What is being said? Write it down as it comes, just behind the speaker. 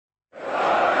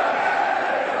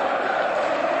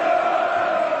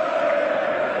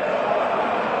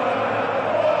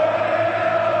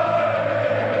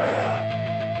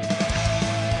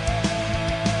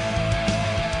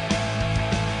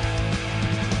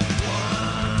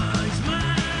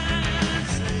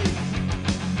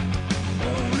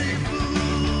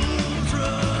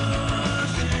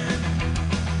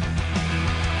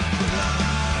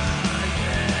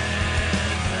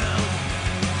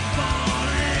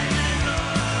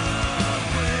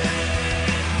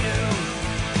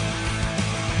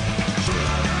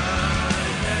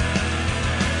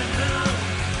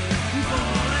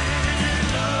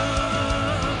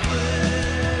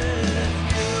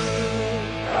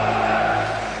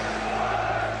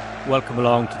Welcome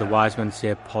along to the Wise Men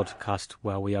Say podcast,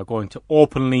 where we are going to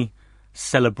openly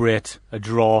celebrate a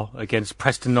draw against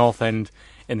Preston North End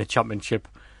in the Championship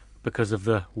because of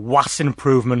the vast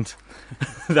improvement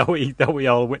that we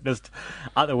all witnessed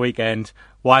at the weekend.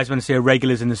 Wise Men Say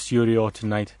regulars in the studio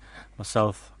tonight.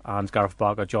 Myself and Gareth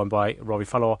Barker, joined by Robbie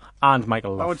Fallow and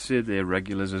Michael Lough. I would say they're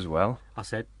regulars as well. I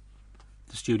said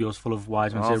the studio's full of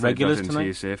Wise Men Say regulars tonight. I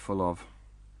didn't say full of.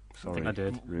 Sorry. I think I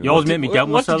did. Really. Yours made me doubt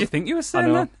myself. What did you think you were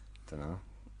saying then? I don't know.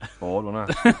 Bored,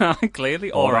 wasn't I?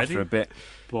 Clearly, Bored already. after a bit.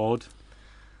 Bored.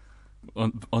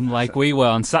 Unlike we were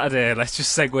on Saturday, let's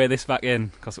just segue this back in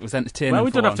because it was entertaining. Well,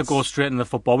 we don't have to go straight into the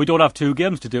football. We don't have two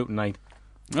games to do tonight.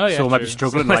 Oh, yeah, so we might true. be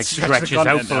struggling So to let's stretch the this out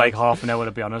content for like half an hour,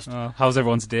 to be honest. How's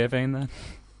everyone's day been then?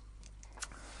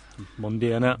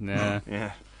 Monday, innit? Yeah.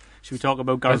 Yeah. Should we talk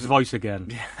about Gareth's voice again?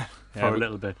 Yeah, For a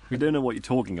little bit. We don't know what you're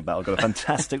talking about. I've got a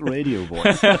fantastic radio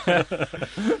voice.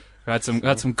 We had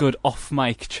some good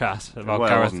off-mic chat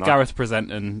about Gareth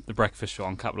presenting the breakfast show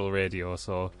on Capital Radio.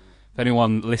 So if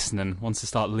anyone listening wants to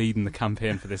start leading the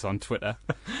campaign for this on Twitter,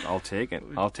 I'll take it.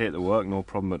 I'll take the work, no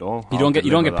problem at all. you don't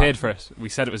get paid for it. We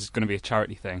said it was going to be a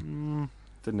charity thing.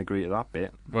 Didn't agree to that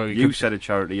bit. Well, you said a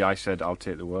charity. I said I'll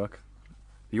take the work.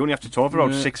 You only have to talk for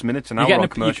about 6 minutes an hour on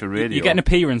commercial radio. You get an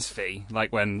appearance fee,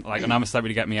 like when an I'm a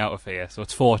Celebrity Get Me Out of Here. So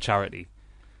it's for charity,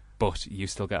 but you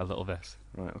still get a little bit.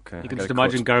 Right, okay. You can just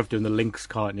imagine Gareth doing the links,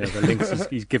 can't you? The links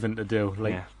he's given to do.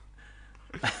 Like,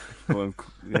 yeah.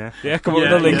 Come up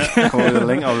with a link. Yeah. Come up with a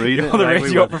link. I'll read it. You're the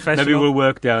radio professional. Maybe we'll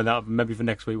work down that. Maybe for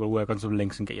next week we'll work on some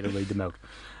links and get you to read them out.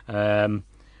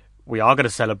 We are going to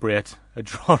celebrate a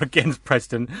draw against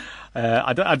Preston.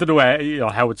 I don't know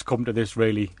how it's come to this,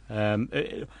 really.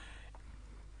 It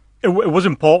was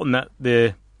important that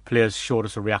the players showed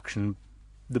us a reaction.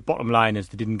 The bottom line is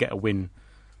they didn't get a win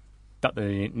that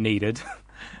they needed,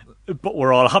 but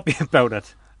we're all happy about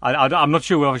it. I'm not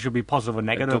sure whether I should be positive or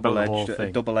negative about the whole thing.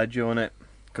 A double edge on it,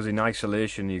 because in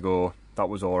isolation you go, that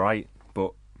was all right,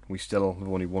 but we still have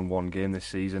only won one game this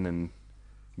season, and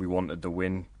we wanted the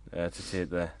win to take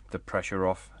the pressure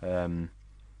off.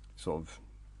 Sort of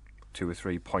 2 or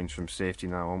 3 points from safety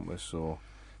now, aren't we? So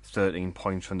 13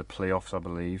 points from the playoffs, I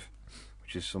believe,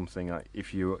 which is something that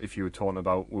if we were talking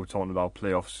about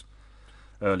playoffs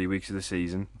early weeks of the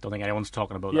season. Don't think anyone's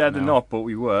talking about that. Yeah, they're now. not, but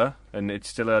we were, and it's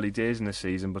still early days in the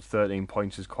season. But 13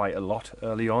 points is quite a lot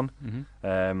early on.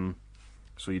 Mm-hmm.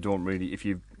 So you don't really,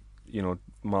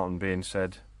 Martin Bain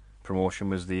said promotion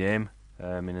was the aim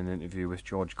in an interview with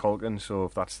George Colkin. So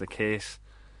if that's the case,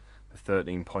 the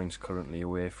 13 points currently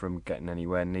away from getting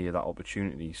anywhere near that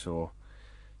opportunity. So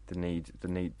the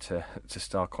need to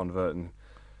start converting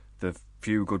the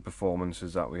few good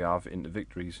performances that we have into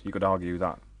victories. You could argue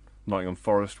that Nottingham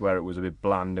Forest, where it was a bit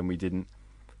bland and we didn't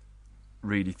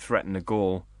really threaten a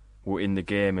goal, were in the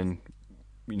game, and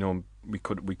we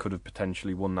could have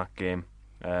potentially won that game.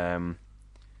 And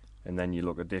then you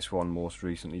look at this one most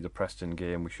recently, the Preston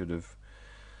game. We should have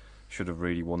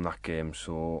really won that game.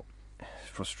 So it's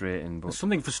frustrating. But there's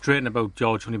something frustrating about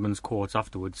George Honeyman's quotes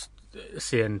afterwards,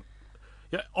 saying,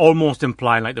 almost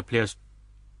implying like the players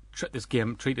this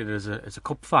game treated it as a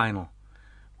cup final,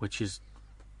 which is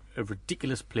a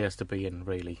ridiculous place to be in,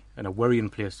 really, and a worrying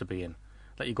place to be in.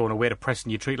 That you're going away to Preston,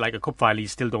 you treat it like a cup final, you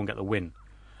still don't get the win.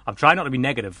 I'm trying not to be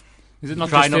negative. Is it not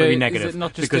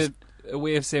just a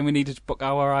way of saying we needed to book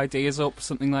our ideas up,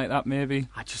 something like that, maybe?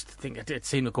 I just think it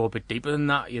seemed to go a bit deeper than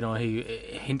that. He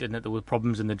hinted that there were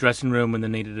problems in the dressing room and they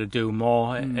needed to do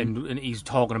more, and he's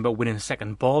talking about winning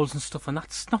second balls and stuff, and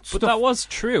that's not stuff. But that was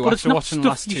true but after watching the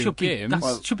last two games.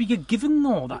 That should be a given,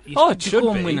 though. That you should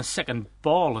go be. and win a second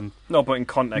ball and but in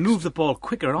context, move the ball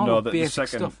quicker and all the basic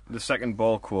stuff. The second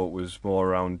ball quote was more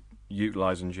around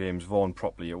utilising James Vaughan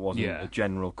properly. It wasn't a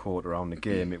general quote around the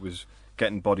game. It was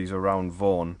getting bodies around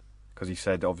Vaughan, because he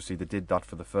said obviously they did that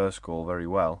for the first goal very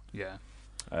well. Yeah.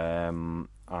 And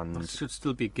it should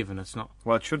still be a given. It's not.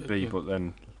 Well, it should be, but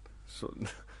then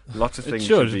lots of things. It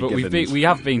should, be but given. we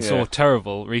have been so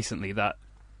terrible recently that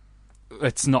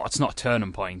it's not a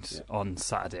turning point on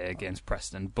Saturday against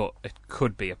Preston, but it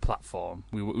could be a platform.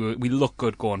 We look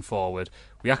good going forward.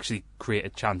 We actually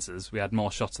created chances. We had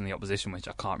more shots than the opposition, which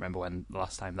I can't remember when the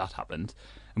last time that happened.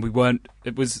 And we weren't.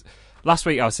 It was last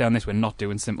week. I was saying this: we're not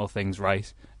doing simple things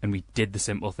right, and we did the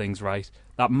simple things right.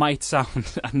 That might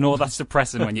sound. I know that's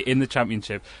depressing when you're in the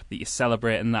Championship that you're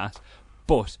celebrating that,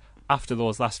 but after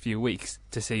those last few weeks,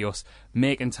 to see us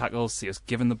making tackles, see us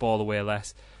giving the ball away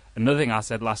less. Another thing I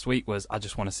said last week was I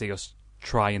just want to see us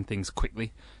trying things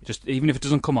quickly. Just even if it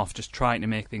doesn't come off, just trying to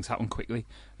make things happen quickly.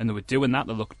 And they were doing that.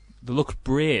 They looked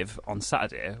brave on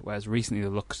Saturday, whereas recently they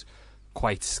looked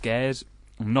quite scared.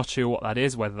 I'm not sure what that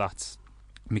is, whether that's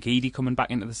McGeady coming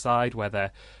back into the side,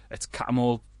 whether it's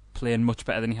Cattermole playing much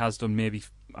better than he has done. Maybe,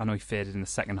 I know he faded in the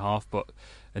second half,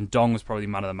 and Dong was probably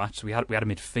man of the match. So we had a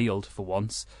midfield for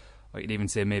once. Or you'd even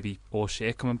say maybe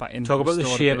O'Shea coming back in. Talk about the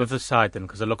shape of the side then,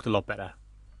 because it looked a lot better.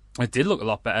 It did look a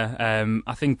lot better.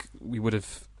 I think we would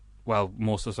have, well,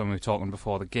 most of the time we were talking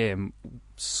before the game,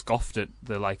 scoffed at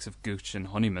the likes of Gooch and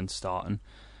Honeyman starting,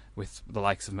 with the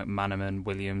likes of McManaman,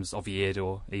 Williams,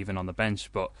 Oviedo even on the bench.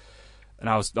 And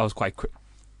I was quite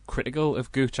critical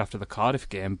of Gooch after the Cardiff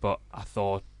game, but I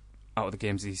thought out of the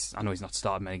games I know he's not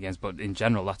started many games, but in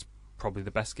general that's probably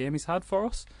the best game he's had for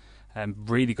us.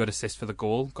 Really good assist for the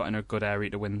goal, got in a good area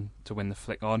to win the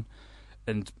flick on.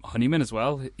 And Honeyman as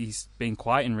well, he's been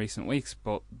quiet in recent weeks,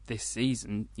 but this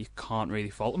season you can't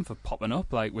really fault him for popping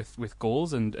up like with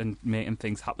goals and making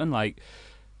things happen.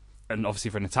 And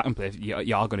obviously for an attacking player,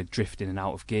 you are going to drift in and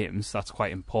out of games. So that's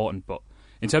quite important. But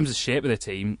in terms of shape of the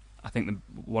team, I think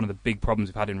one of the big problems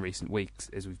we've had in recent weeks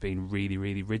is we've been really,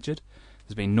 really rigid.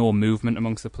 There's been no movement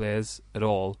amongst the players at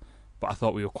all. But I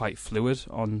thought we were quite fluid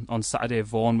on Saturday.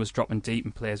 Vaughan was dropping deep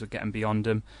and players were getting beyond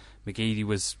him. McGeady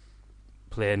was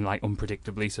playing like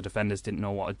unpredictably, so defenders didn't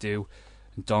know what to do.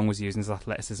 And Dong was using his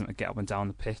athleticism to get up and down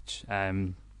the pitch.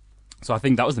 So I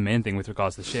think that was the main thing with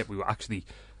regards to the shape.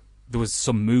 There was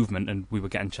some movement and we were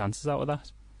getting chances out of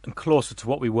that. And closer to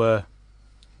what we were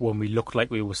when we looked like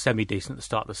we were semi-decent at the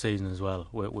start of the season as well,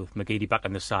 with McGeady back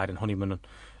on the side and Honeyman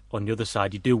on the other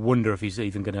side. You do wonder if he's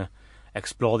even going to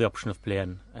explore the option of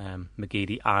playing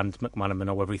McGeady and McManaman,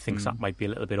 or whether he thinks that might be a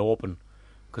little bit open.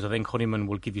 Because I think Honeyman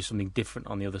will give you something different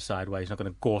on the other side, where he's not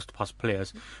going to ghost past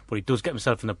players, but he does get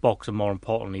himself in the box, and more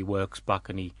importantly, he works back,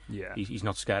 and he's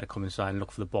not scared to come inside and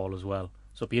look for the ball as well.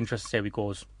 So it'd be interesting to see how he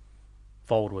goes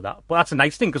forward with that. But that's a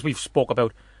nice thing, because we've spoke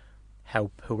about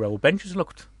how poor our benches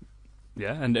looked.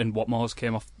 Yeah, and Watmore's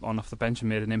came off the bench and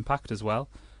made an impact as well.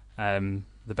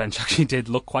 The bench actually did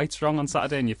look quite strong on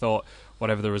Saturday, and you thought,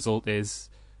 whatever the result is,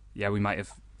 we might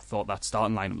have thought that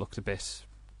starting lineup looked a bit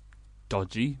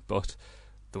dodgy, but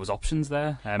there was options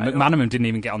there. McManaman didn't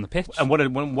even get on the pitch. And what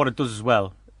it does as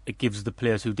well, it gives the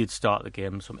players who did start the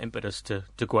game some impetus to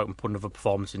go out and put another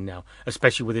performance in now,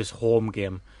 especially with this home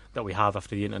game that we have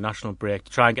after the international break,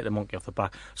 to try and get the monkey off the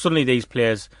back. Suddenly these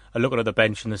players are looking at the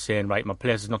bench and they're saying, right, my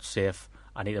place is not safe,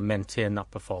 I need to maintain that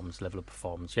level of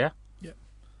performance, yeah?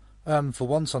 Yeah. For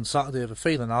once on Saturday, the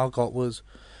feeling I got was,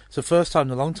 it's the first time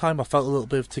in a long time I felt a little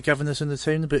bit of togetherness in the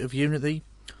team, a bit of unity.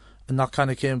 And that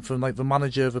kind of came from like the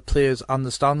manager, the players and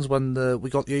the stands when we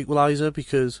got the equaliser,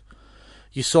 because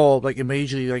you saw like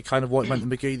immediately like kind of what it meant to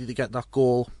McGeady to get that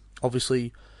goal.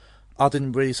 Obviously, I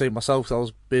didn't really say it myself, I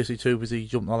was basically too busy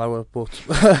jumping all over,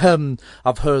 but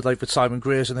I've heard like with Simon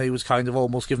Grayson, he was kind of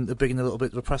almost giving the bigging a little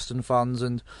bit to the Preston fans,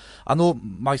 and I know it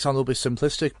might sound a little bit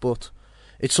simplistic, but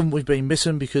it's something we've been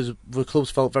missing because the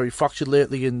club's felt very fractured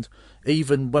lately, and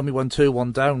even when we went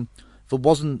 2-1 down, there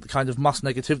wasn't kind of mass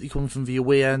negativity coming from the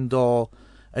away end or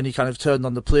any kind of turn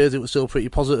on the players. It was still pretty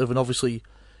positive, and obviously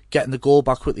getting the goal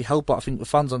back quickly helped. But I think the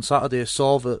fans on Saturday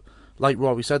saw that, like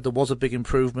Rory said, there was a big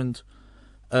improvement.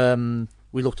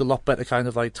 We looked a lot better kind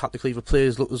of like tactically. The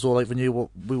players looked as though like they knew what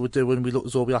we were doing. We looked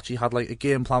as though we actually had like a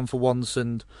game plan for once,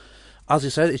 and as I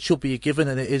said, it should be a given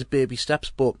and it is baby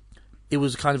steps, but it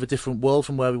was kind of a different world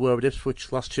from where we were at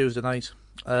Ipswich last Tuesday night.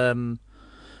 And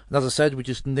as I said, we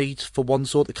just need for one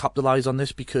sort to capitalise on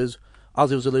this, because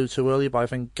as it was alluded to earlier, but I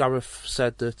think Gareth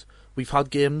said that we've had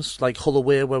games like Hull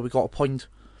away where we got a point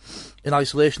in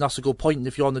isolation. That's a good point, and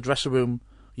if you're in the dressing room,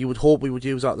 you would hope we would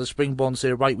use that as a springboard and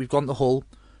say, right, we've gone to Hull,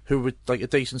 who were like a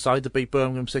decent side, to beat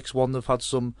Birmingham 6-1. They've had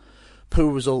some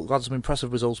poor results, had some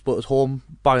impressive results, but at home,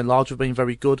 by and large, we've been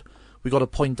very good. We got a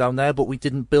point down there, but we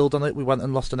didn't build on it. We went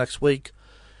and lost the next week.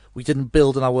 We didn't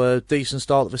build on our decent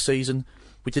start of the season.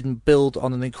 We didn't build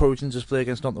on an encouraging display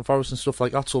against Nottingham Forest and stuff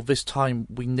like that. So this time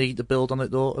we need to build on it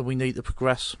though, and we need to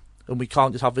progress. And we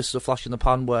can't just have this as a flash in the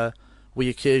pan where we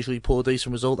occasionally pull a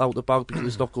decent result out of the bag, because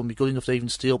it's not going to be good enough to even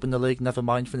stay up in the league, never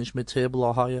mind finish mid-table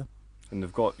or higher. And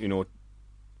they've got,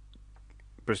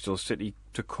 Bristol City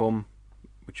to come,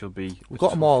 which will be we've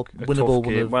got them all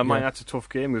winnable. That's a tough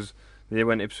game, because they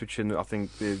went Ipswich and I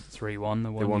think they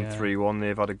 3-1. They won 3-1.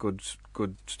 They've had a good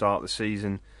start of the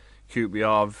season.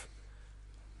 QPR have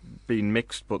been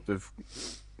mixed, but they've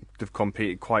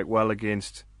competed quite well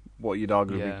against what you'd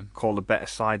arguably call the better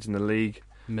sides in the league.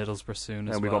 Middlesbrough soon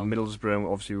as well. And we've got Middlesbrough, and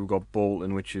obviously we've got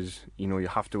Bolton, which is, you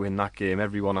have to win that game.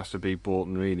 Everyone has to beat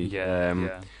Bolton, really.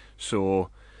 So,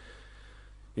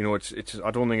 it's.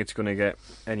 I don't think it's going to get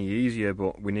any easier,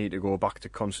 but we need to go back to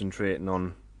concentrating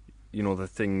on, the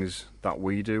things that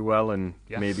we do well, and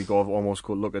maybe almost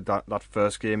go look at that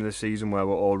first game of the season where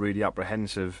we're all really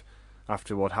apprehensive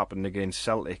after what happened against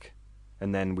Celtic,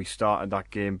 and then we started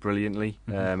that game brilliantly,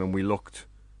 and we looked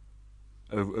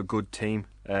a good team.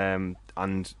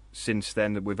 And since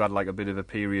then, we've had like a bit of a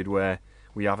period where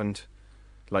we haven't,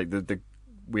 like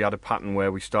we had a pattern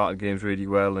where we started games really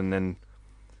well, and then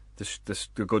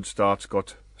the good starts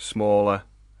got smaller,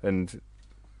 and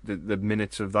the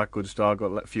minutes of that good start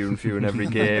got fewer and fewer in every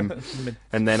game,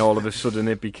 and then all of a sudden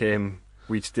it became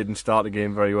we didn't start the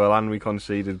game very well, and we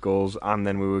conceded goals, and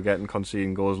then we were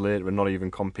conceding goals later and not even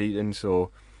competing.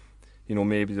 So, you know,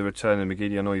 maybe the return of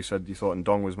McGeady. I know you said you thought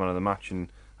Ndong was man of the match,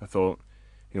 and I thought,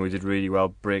 you know, he did really well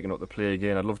breaking up the play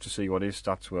again. I'd love to see what his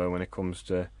stats were when it comes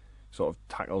to sort of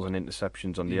tackles and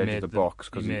interceptions on the edge of the box.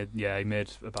 Cause he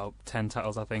made about 10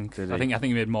 tackles, I think. Did he? I think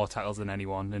he made more tackles than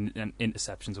anyone, and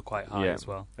interceptions were quite high as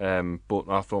well. But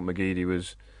I thought McGeady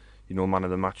was, you know, man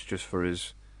of the match just for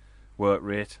his work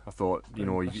rate. I thought, you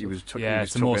know, he was tucking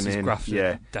in.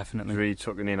 Grafted, definitely. Really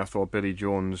tucking in. I thought Billy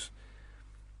Jones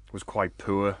was quite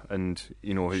poor, and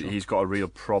you know he's got a real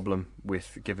problem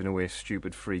with giving away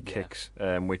stupid free kicks,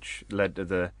 which led to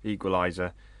the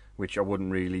equaliser, which I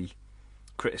wouldn't really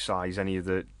criticise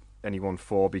anyone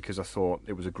for, because I thought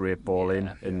it was a great ball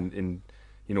in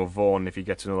you know, Vaughan, if he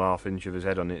gets another half inch of his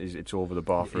head on it, it's over the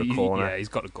bar for a corner. Yeah, he's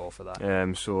got to go for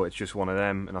that. So it's just one of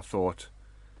them, and I thought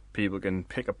people can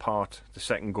pick apart the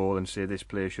second goal and say this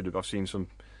player should have. I've seen some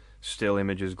still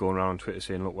images going around on Twitter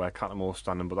saying, look where Cattermore's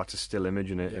standing, but that's a still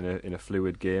image in a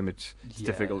fluid game. It's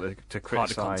difficult to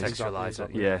criticise. Hard to contextualise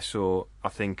it. Yeah, so I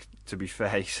think, to be fair,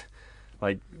 he's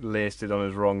like laced it on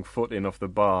his wrong footing off the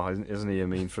bar, isn't he? I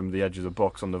mean, from the edge of the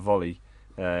box on the volley,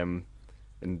 and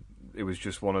it was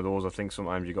just one of those. I think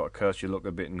sometimes you got to curse your luck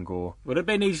a bit and go. Would it have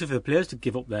been easy for the players to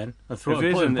give up then and put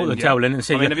the yeah. towel in and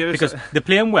say, because they're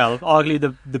playing well,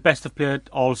 arguably the best they've played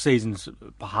all seasons,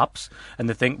 perhaps, and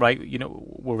they think, right, you know,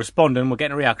 we're responding, we're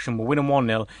getting a reaction, we're winning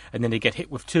 1-0, and then they get hit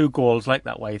with 2 goals like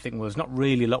that way. You think, well, there's not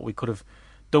really a lot we could have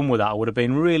done with that. It would have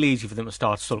been really easy for them to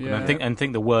start sulking and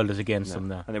think the world is against them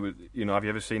there. And it was, you know, have you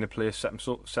ever seen a player set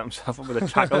himself up with a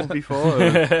tackle before?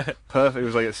 Perfect. It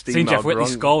was like a steam. Seen Jeff Whitney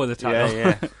score with a tackle.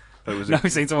 Yeah. But it was now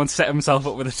we've seen someone set himself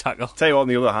up with a tackle. Tell you what, on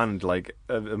the other hand, like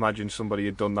imagine somebody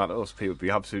had done that to us, people would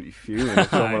be absolutely fuming. If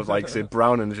someone was like, say,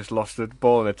 Brown and just lost the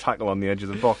ball in a tackle on the edge of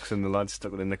the box, and the lad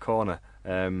stuck it in the corner.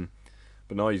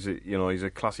 But no, he's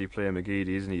a classy player,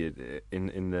 McGeady, isn't he?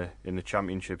 In the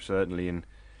Championship certainly, and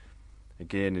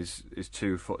again his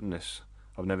 2-footedness.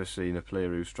 I've never seen a player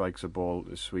who strikes a ball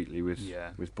as sweetly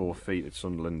with both feet at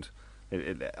Sunderland.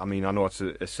 I mean, I know it's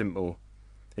a simple.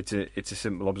 It's a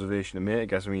simple observation to make, I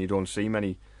guess. I mean, you don't see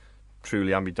many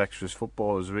truly ambidextrous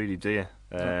footballers, really, do you?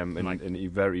 And he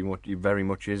very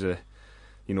much is a,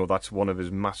 you know, that's one of his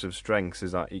massive strengths,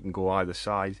 is that he can go either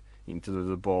side, he can deliver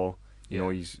the ball. You know,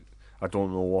 I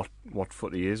don't know what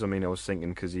foot he is. I mean, I was thinking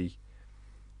because he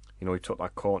took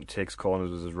that takes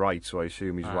corners with his right, so I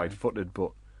assume he's right-footed.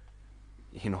 But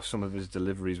you know, some of his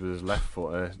deliveries with his left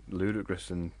foot are ludicrous,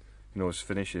 and you know, his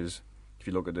finishes. If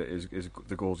you look at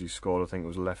the goals he scored, I think it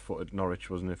was left-footed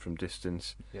Norwich, wasn't it, from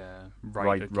distance? Yeah,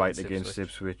 right against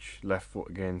Ipswich, left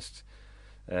foot against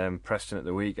Preston at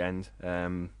the weekend.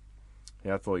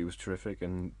 I thought he was terrific,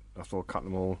 and I thought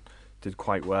Cattermole did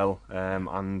quite well.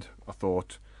 And I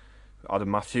thought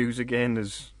Adam Matthews again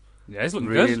is he's looking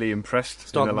really good. Impressed.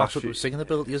 Starting the match up with singing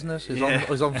ability, isn't it?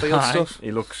 His on-field stuff.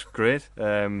 He looks great,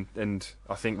 and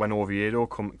I think when Oviedo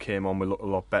came on, we looked a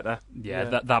lot better.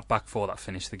 Yeah. That back four that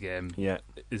finished the game.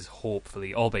 Is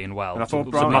hopefully, all being well. And I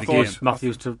thought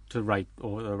Matthews to right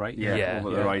over the right. Over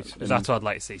the right. That's what I'd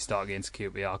like to see start against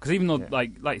QPR, because even though,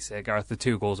 like you say, Gareth, the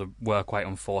 2 goals were quite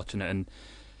unfortunate, and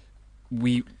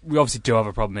we obviously do have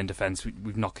a problem in defence.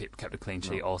 We've not kept a clean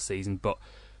sheet all season, but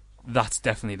that's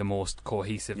definitely the most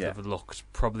cohesive they've looked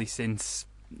probably since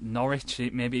Norwich,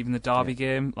 maybe even the Derby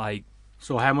game.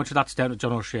 So how much of that's down to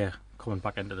John O'Shea coming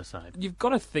back into the side? You've got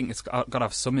to think it's got to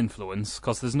have some influence,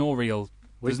 because there's no real.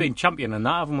 We've been championing that,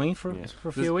 haven't we, for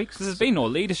a few weeks? There's been no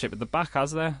leadership at the back,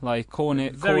 has there? Like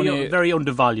Cornet, very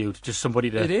undervalued. Just somebody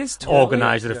to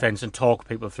organise the defence and talk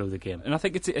people through the game. And I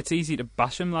think it's easy to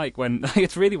bash him. Like when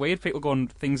it's really weird, people going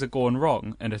things are going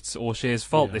wrong, and it's O'Shea's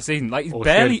fault this season. Like he's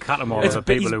barely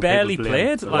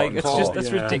played. Like it's just that's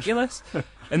ridiculous.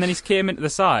 And then he's came into the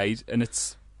side, and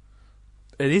it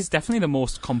is definitely the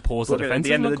most composed defensive. At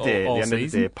the end of the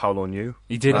day, Paulo knew.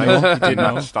 He did know.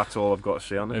 That's all I've got to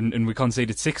say on it. And we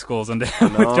conceded 6 goals under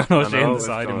John O'Shea on the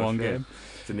side in one game.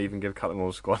 didn't even give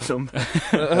Catamol squad number.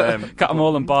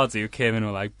 Catamol and Bardsey, who came in,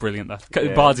 were like, brilliant.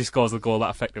 Bardsey scores the goal that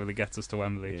effectively gets us to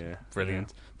Wembley. Yeah.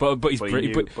 Brilliant. But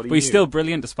he's still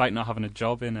brilliant despite not having a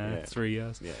job in 3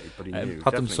 years. Yeah, but he knew.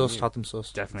 Had them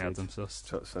sussed. Definitely had them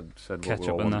sussed. Said Catch what we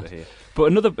up all on wanted that. to hear.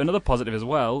 But another positive as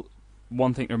well,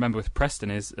 one thing to remember with Preston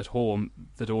is, at home,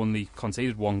 they'd only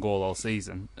conceded 1 goal all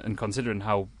season. And considering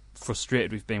how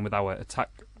frustrated we've been with our attack,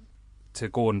 to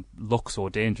go and look so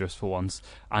dangerous for once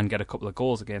and get a couple of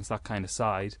goals against that kind of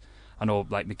side. I know,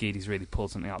 like, McGeady's really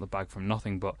pulled something out of the bag from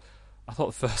nothing, but I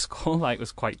thought the first goal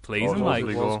was quite pleasing.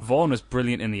 Vaughan was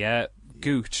brilliant in the air.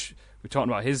 Gooch, we're talking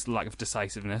about his lack of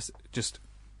decisiveness, just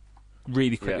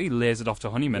really quickly lays it off to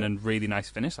Honeyman, and really nice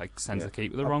finish, sends the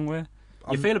keeper the wrong way.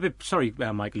 You feel a bit sorry,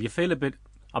 Michael. You feel a bit.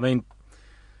 I mean,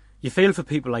 you feel for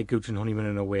people like Gooch and Honeyman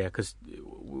in a way, because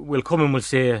we'll come and we'll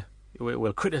say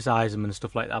we'll criticise them and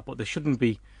stuff like that, but they shouldn't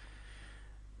be.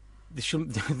 They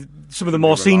shouldn't. Some of the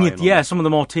more senior,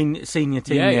 senior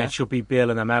teammates should be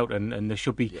bailing them out, and they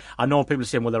should be. Yeah. I know people are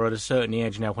saying, well, they're at a certain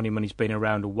age now. Honeyman's been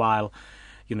around a while.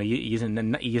 You know, he isn't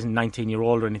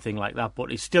 19-year-old or anything like that,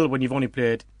 but it's still, when you've only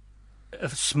played a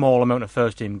small amount of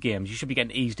first team games, you should be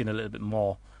getting eased in a little bit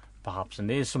more, perhaps. And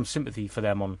there's some sympathy for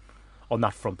them on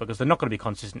that front, because they're not going to be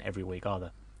consistent every week, are they?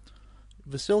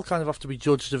 They still kind of have to be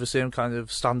judged to the same kind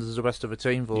of standards as the rest of the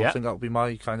team, though. I think that would be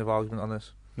my kind of argument on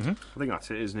this. Mm-hmm. I think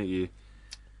that's it, isn't it?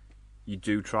 You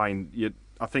do try and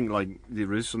I think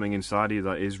there is something inside you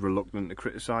that is reluctant to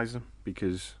criticise them,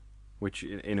 because, which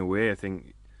in a way I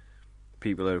think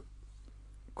people are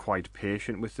quite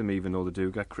patient with them, even though they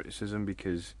do get criticism,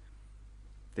 because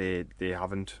they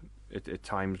haven't at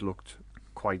times looked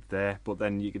quite there. But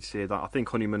then you could say that I think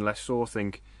Honeyman less so. I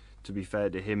think, to be fair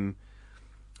to him,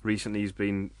 recently he's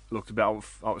been looked a bit out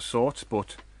of sorts,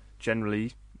 but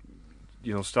generally,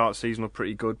 start season looked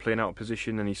pretty good, playing out of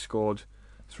position, and he scored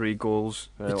 3 goals.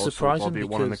 It's surprising because,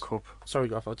 one in the cup. Sorry,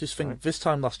 Gaff, I just think this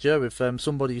time last year, if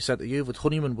somebody said to you that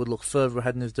Honeyman would look further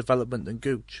ahead in his development than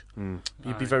Gooch,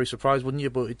 you'd be very surprised, wouldn't you?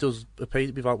 But it does appear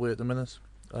to be that way at the minute.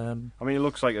 I mean, he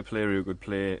looks like a player who could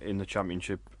play in the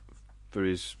Championship for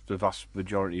the vast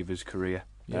majority of his career.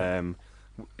 Yeah.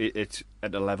 It's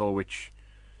at a level which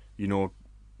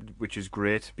is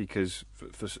great, because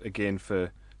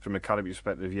from a academy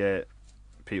perspective,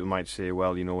 people might say,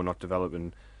 well, we're not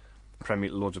developing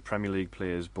loads of Premier League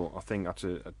players, but I think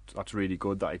that's really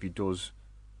good, that if he does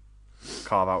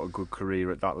carve out a good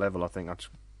career at that level, I think that's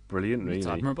brilliant, really. It's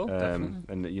admirable, definitely.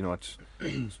 And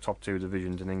it's top 2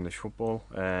 divisions in English football,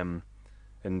 and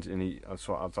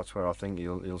that's where I think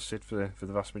he'll sit for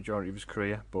the vast majority of his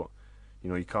career. But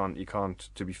you can't.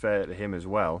 To be fair to him as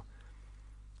well,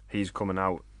 he's coming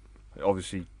out.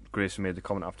 Obviously, Grayson made the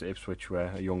comment after Ipswich,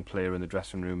 where a young player in the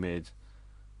dressing room made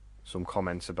some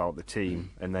comments about the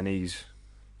team, and then he's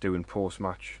doing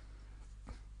post-match.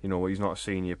 He's not a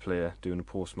senior player, doing a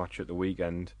post-match at the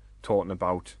weekend, talking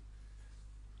about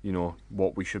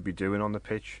what we should be doing on the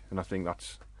pitch, and I think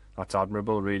that's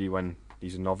admirable, really, when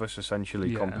he's a novice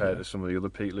essentially compared to some of the other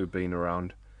people who've been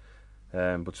around.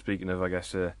 But speaking of, I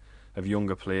guess, of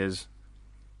younger players,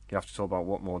 you have to talk about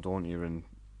Watmore, don't you? And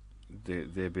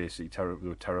they basically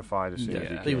were terrified as soon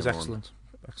as he was excellent.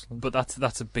 But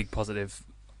that's a big positive.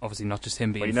 Obviously, not just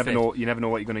him being. But you never know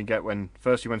what you're going to get when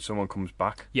someone comes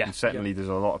back. Yeah. And secondly, there's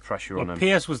a lot of pressure on him.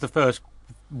 Pierce was the first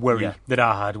worry that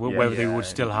I had, whether they would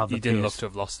still have. He didn't look to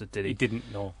have lost it, did he? He didn't.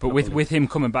 No. But with him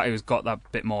coming back, he's got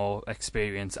that bit more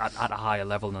experience at a higher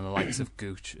level than the likes of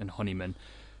Gooch and Honeyman.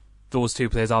 Those 2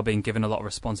 players are being given a lot of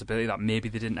responsibility that maybe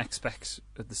they didn't expect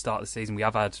at the start of the season. We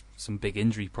have had some big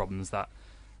injury problems that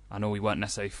I know we weren't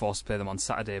necessarily forced to play them on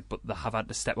Saturday, but they have had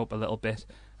to step up a little bit.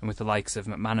 And with the likes of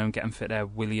McMahon getting fit there,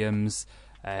 Williams,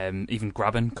 even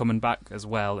Graben coming back as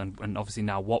well, and obviously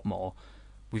now Watmore,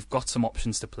 we've got some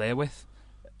options to play with,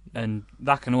 and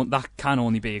that can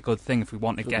only be a good thing if we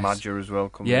want to get Madger as well.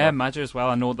 Madger as well.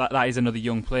 I know that is another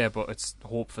young player, but it's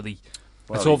hopefully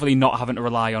not having to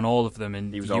rely on all of them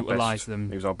and utilise them.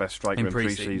 He was our best striker in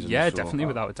pre-season. Yeah, definitely,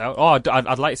 without a doubt. Oh,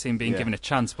 I'd like to see him being given a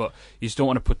chance, but you just don't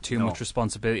want to put too much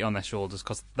responsibility on their shoulders,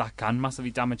 because that can massively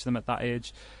damage them at that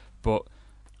age. But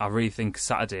I really think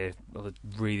Saturday will have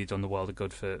really done the world of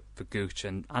good for Gooch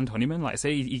and Honeyman. Like I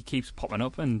say, he keeps popping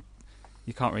up, and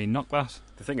you can't really knock that.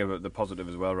 The thing about the positive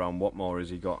as well around Watmore is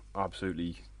he got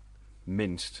absolutely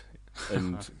minced,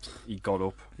 and he got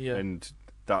up, and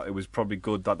that it was probably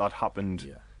good that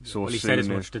happened so soon. He said as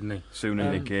much, didn't he? Soon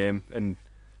in the game, and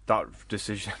that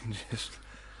decision just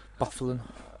baffling.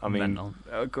 I mean,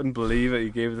 I couldn't believe it. He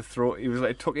gave the throw.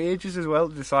 It took ages as well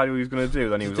to decide what he was going to do.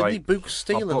 Then he was Didn't he book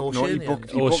Steele and O'Shea? He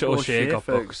booked O'Shea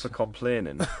for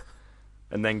complaining.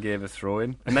 and then gave a throw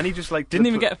in, and then he just like didn't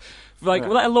even get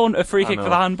let alone a free kick for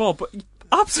the handball, but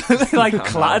absolutely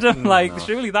clattered him.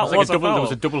 Surely that was a foul. There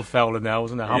was a double foul in there,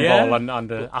 wasn't there? Handball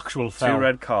and an actual foul. 2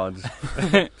 red cards,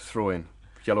 throw in.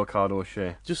 Yellow card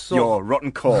O'Shea. Your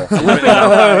rotten core.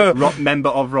 Member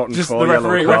of rotten just core.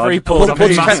 The referee pulls up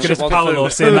his mask and his Paolo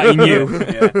saying that he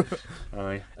knew.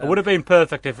 Aye. It would have been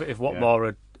perfect if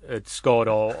Watmore had scored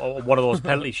or one of those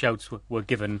penalty shouts were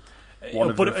given. One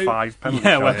of the 5 penalty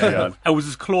shouts. It was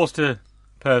as close to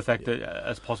perfect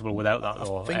as possible without that.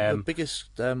 I think the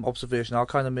biggest observation I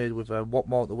kind of made with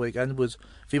Watmore at the weekend was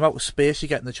the amount of space you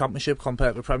get in the Championship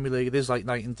compared to the Premier League. It is like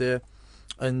night and day.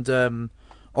 And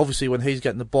obviously when he's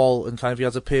getting the ball and kind of he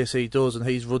has a pace he does and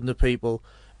he's running the people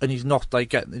and he's not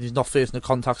he's not facing a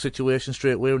contact situation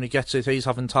straight away. When he gets it, he's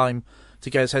having time to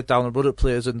get his head down and run at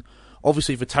players. And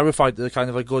obviously they're terrified that they're kind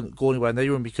of go anywhere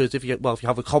near him, because if you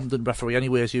have a competent referee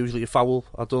anyway, it's usually a foul.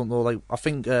 I don't know, I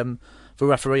think the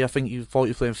referee, I think he thought he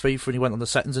was playing FIFA and he went on the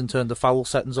settings and turned the foul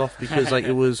settings off because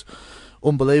it was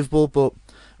unbelievable. But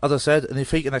as I said, and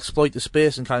if he can exploit the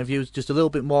space and kind of use just a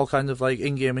little bit more kind of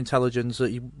in-game intelligence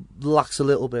that he lacks a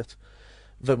little bit,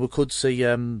 then we could see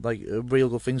real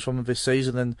good things from him this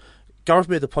season. And Gareth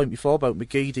made the point before about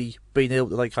McGeady being able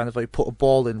to put a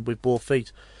ball in with both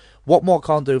feet. Watmore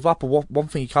can't do that, but one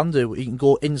thing he can do, he can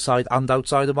go inside and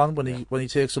outside the man when he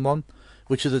takes him on,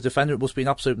 which as a defender it must be an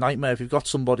absolute nightmare if you've got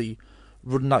somebody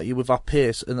running at you with that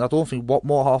pace. And I don't think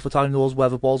Watmore half the time knows where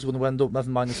the ball's going to end up, never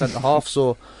mind the centre half.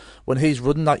 So when he's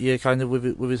running at you kind of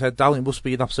with his head down, it must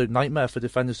be an absolute nightmare for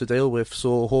defenders to deal with.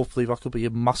 So hopefully that could be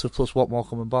a massive plus Watmore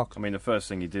coming back. I mean, the first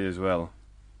thing he did as well,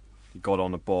 he got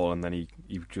on the ball and then he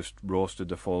just roasted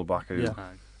the fullback.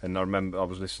 And I remember I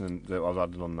was listening, I was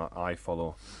adding on that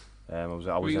iFollow. I was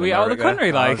we out of the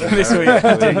country this week.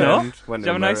 Didn't know. Did you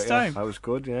have a nice time? I was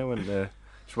good. Yeah,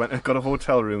 got a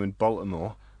hotel room in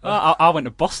Baltimore. I went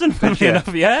to Boston. Funny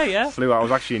enough. Yeah. Flew out. I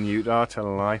was actually in Utah. Tell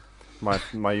a lie. My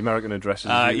American address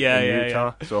is in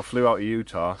Utah. So I flew out to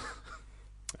Utah.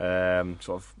 Sort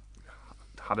of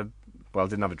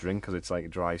didn't have a drink because it's like a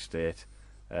dry state.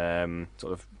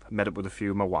 Sort of met up with a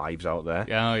few of my wives out there.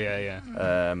 Oh yeah.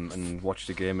 And watched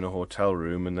the game in a hotel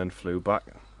room and then flew back.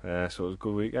 So it was a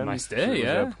good weekend. Nice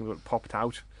day, popped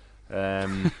out.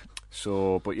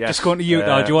 But yeah. Just going to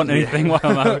Utah. Do you want anything while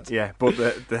I'm out? Yeah, but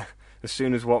as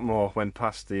soon as Watmore went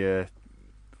past that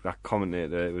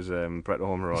commentator, it was Brett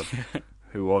Ormerod,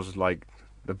 who was like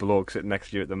the bloke sitting next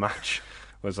to you at the match.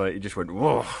 Was like he just went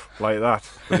whoa like that.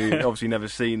 But he obviously never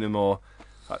seen him, or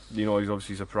he's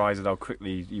obviously surprised at how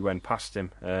quickly he went past him.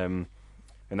 And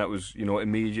that was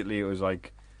immediately it was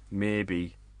like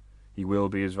maybe he will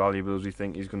be as valuable as we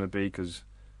think he's going to be, because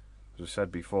as I said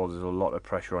before, there's a lot of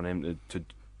pressure on him to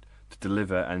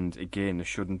deliver, and again there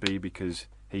shouldn't be, because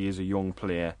he is a young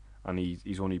player and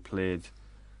he's only played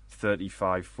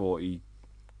 35, 40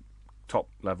 top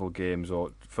level games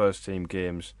or first team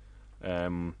games,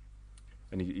 and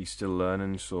he's still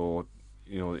learning. So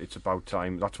it's about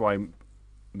time. That's why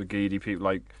people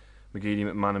like McGeady,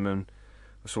 McManaman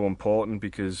are so important,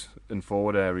 because in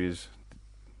forward areas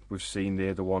we've seen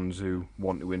they're the ones who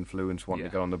want to influence, want to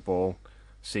get on the ball,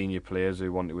 senior players who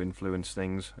want to influence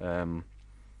things.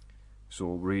 So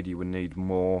really we need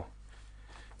more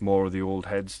of the old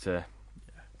heads to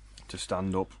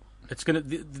stand up. It's gonna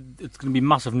be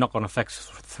massive knock-on effects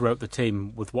throughout the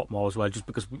team with Watmore as well, just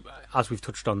because as we've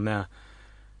touched on there,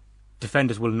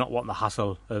 defenders will not want the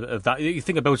hassle of that. You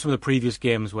think about some of the previous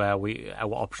games where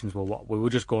our options were we were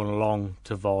just going along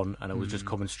to Vaughan and it was just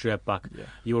coming straight back. Yeah.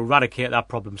 You eradicate that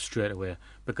problem straight away,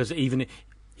 because even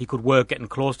he could work getting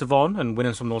close to Vaughan and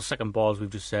winning some of those second balls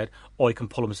we've just said, or he can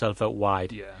pull himself out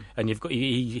wide. Yeah. And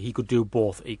he could do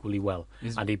both equally well,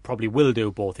 and he probably will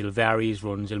do both. He'll vary his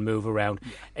runs, he'll move around.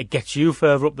 Yeah. It gets you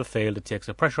further up the field. It takes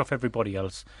the pressure off everybody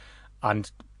else,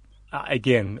 and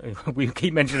again, we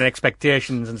keep mentioning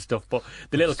expectations and stuff, but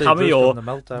the little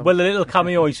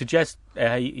cameo he suggests,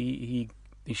 he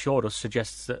showed us,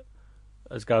 suggests that,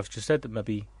 as Gareth just said, that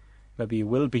maybe he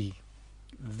will be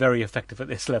very effective at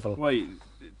this level. Well,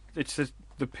 it's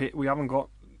we haven't got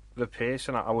the pace,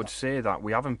 and I would say that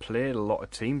we haven't played a lot of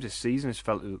teams this season. It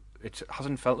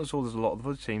hasn't felt as though there's a lot of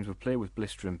other teams we've played with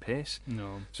blistering pace.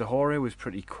 No, Zahore was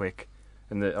pretty quick,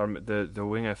 and the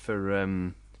winger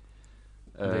for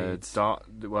Leeds. the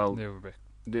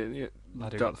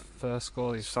first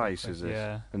goal, Sice, is it?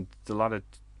 Yeah. And the lad at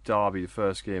Derby, the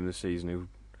first game of the season, who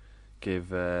gave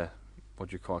what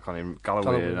do you call it? I can't even,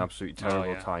 Galloway an absolutely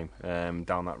terrible time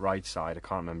down that right side. I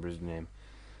can't remember his name.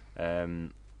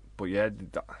 But yeah,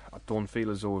 I don't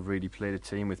feel as though we've really played a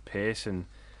team with pace, and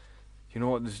you know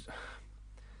what?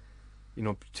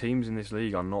 teams in this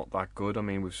league are not that good. I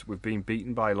mean, we've been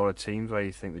beaten by a lot of teams where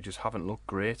you think they just haven't looked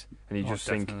great, and you just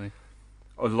definitely. think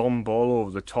a long ball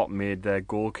over the top made their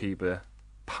goalkeeper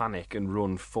panic and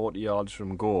run 40 yards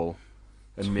from goal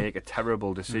and make a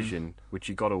terrible decision, which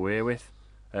he got away with.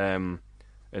 And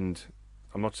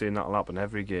I'm not saying that'll happen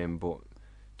every game, but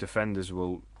defenders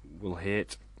will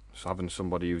hate having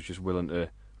somebody who's just willing to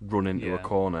run into a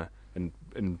corner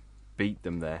and beat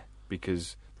them there,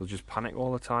 because they'll just panic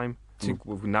all the time. We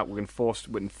can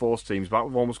force teams back.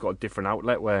 We've almost got a different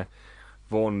outlet where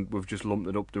Vaughan, we've just lumped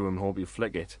it up to him and hope he'll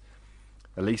flick it.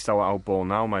 At least our out ball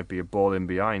now might be a ball in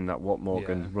behind that Watmore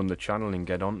can run the channel and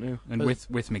get onto. And with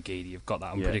McGeady, you've got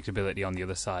that unpredictability on the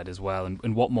other side as well. And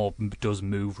Watmore does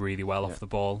move really well off the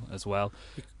ball as well.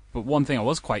 But one thing I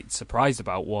was quite surprised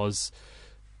about was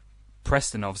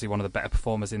Preston, obviously one of the better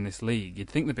performers in this league. You'd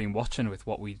think they've been watching with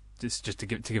what we just to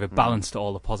give a balance to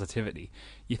all the positivity.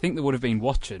 You think they would have been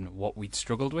watching what we'd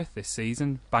struggled with this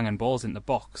season, banging balls in the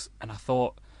box. And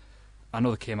I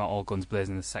know they came out all guns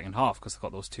blazing in the second half because they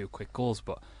got those 2 quick goals,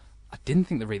 but I didn't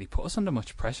think they really put us under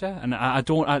much pressure. And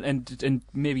and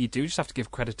maybe you do just have to give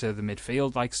credit to the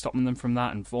midfield, like stopping them from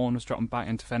that, and Vaughan was dropping back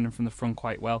and defending from the front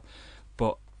quite well.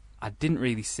 But I didn't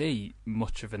really see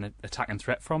much of an attacking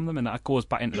threat from them, and that goes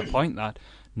back into the point that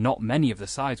not many of the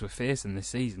sides we're facing this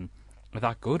season are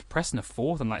that good. Preston are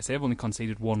 4th, and like I say, they've only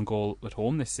conceded 1 goal at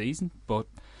home this season, but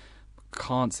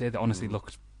can't say they honestly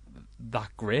looked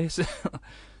that great.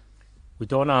 We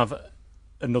don't have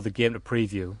another game to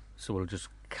preview, so we'll just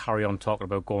carry on talking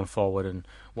about going forward and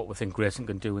what we think Grayson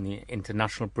can do in the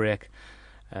international break.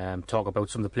 Talk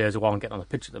about some of the players who aren't getting on the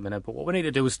pitch at the minute, but what we need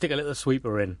to do is stick a little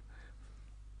sweeper in.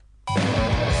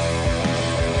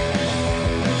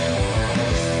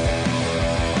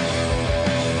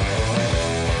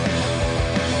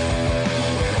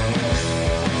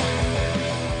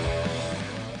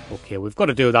 Okay, we've got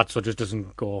to do that so it just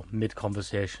doesn't go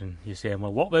mid-conversation. You're saying,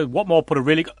 well, what more put a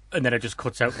really... And then it just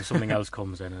cuts out and something else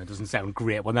comes in, and it doesn't sound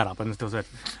great when that happens, does it?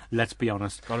 Let's be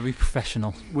honest. Got to be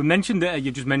professional. We mentioned,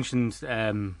 you just mentioned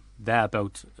there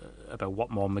about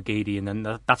Watmore, McGeady, and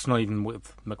then that's not even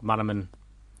with McManaman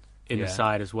in the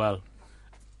side as well.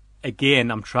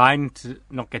 Again, I'm trying to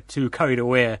not get too carried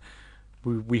away.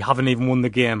 We haven't even won the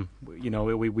game.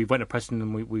 We went to Preston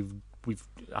and we've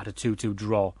had a 2-2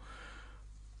 draw.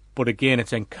 But again,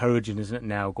 it's encouraging, isn't it,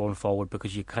 now going forward,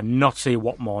 because you cannot see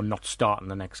Watmore not starting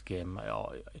the next game.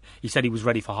 He said he was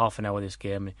ready for half an hour this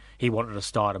game. He wanted to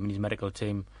start him, and his medical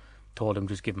team told him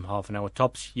just give him half an hour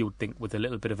tops. You would think with a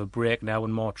little bit of a break now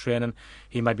and more training,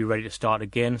 he might be ready to start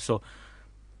again. So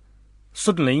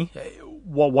suddenly,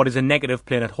 what is a negative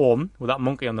playing at home with that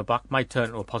monkey on the back might turn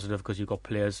into a positive, because you've got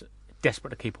players desperate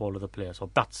to keep hold of the players. So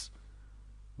that's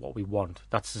what we want.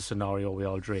 That's the scenario we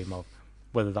all dream of.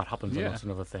 Whether that happens or not is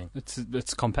another thing. It's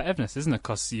competitiveness, isn't it?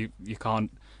 Because you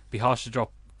can't be harsh to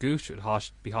drop Gooch, it would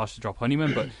be harsh to drop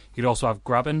Honeyman, but you'd also have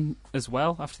Graben as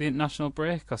well after the international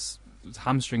break, because it was a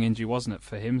hamstring injury, wasn't it,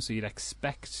 for him? So you'd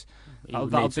expect that'll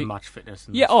be some match fitness.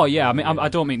 I mean, I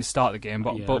don't mean to start the game,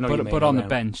 but on the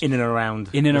bench, in and around,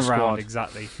 squad.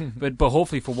 Exactly. but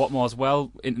hopefully for Watmore as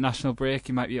well, international break,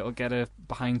 you might be able to get a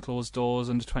behind closed doors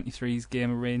under 23s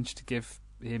game arranged to give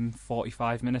him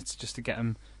 45 minutes just to get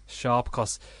him sharp,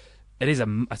 because it's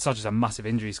not just a massive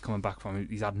injury he's coming back from.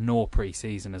 He's had no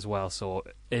pre-season as well, so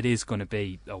it is going to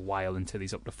be a while until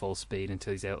he's up to full speed,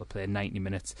 until he's able to play 90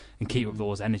 minutes and keep up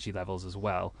those energy levels as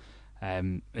well.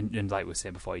 And like we were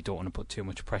saying before, you don't want to put too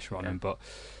much pressure on him, but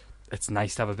it's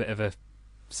nice to have a bit of a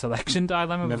selection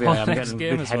dilemma before the next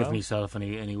game as well. Ahead of myself, and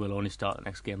he will only start the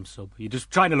next game sub. You're just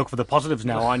trying to look for the positives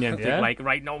now, aren't you? And think like,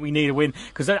 right, no, we need a win,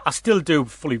 because I still do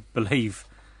fully believe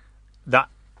that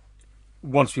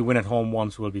once we win at home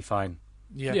once, we'll be fine.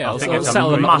 Yeah, I think it'll it's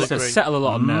settle a a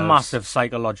lot of nerves. massive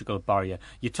psychological barrier.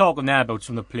 You're talking there about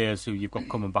some of the players who you've got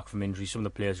coming back from injury, some of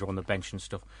the players who are on the bench and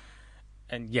stuff.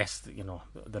 And yes,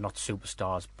 they're not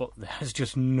superstars, but there's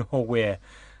just no way,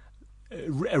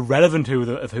 irrelevant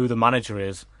of who the manager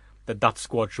is, that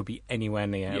squad should be anywhere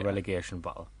near a relegation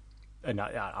battle. And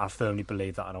I firmly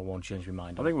believe that, and I won't change my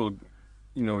mind. I think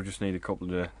we'll just need a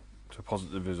couple of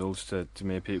positive results to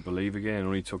make people believe again. It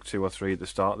only took 2 or 3 at the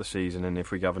start of the season, and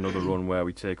if we have another run where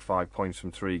we take 5 points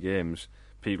from 3 games,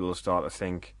 people will start to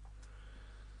think,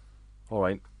 all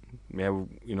right,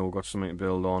 we've got something to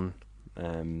build on,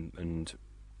 and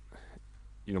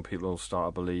people will start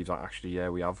to believe that actually,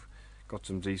 we have got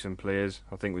some decent players.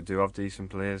 I think we do have decent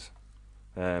players.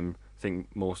 I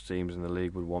think most teams in the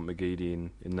league would want McGeady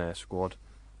in their squad.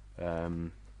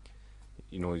 And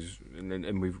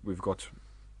we've got,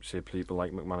 say, people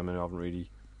like McManaman who haven't really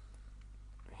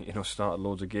started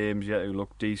loads of games yet, who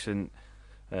look decent.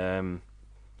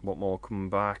 What more coming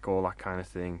back, all that kind of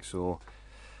thing. So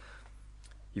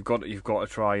you've got to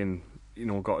try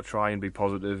and be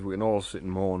positive. We can all sit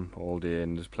and moan all day,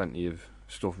 and there's plenty of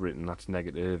stuff written that's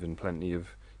negative, and plenty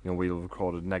of we'll have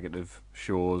recorded negative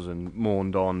shows and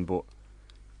moaned on, but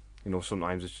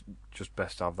sometimes it's just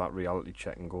best to have that reality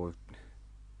check and go.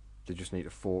 They just need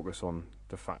to focus on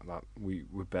the fact that we're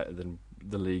better than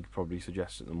the league probably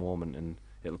suggests at the moment, and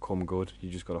it'll come good.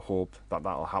 You just got to hope that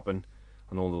that'll happen.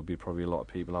 I know there'll be probably a lot of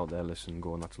people out there listening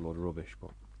going, that's a load of rubbish,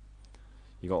 but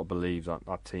you got to believe that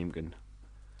that team can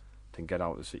get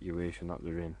out of the situation that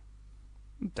they're in.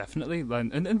 Definitely,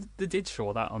 and they did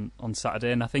show that on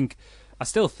Saturday, and I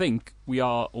still think we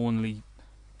are only,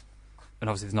 and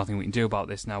obviously there's nothing we can do about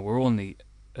this now, we're only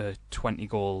a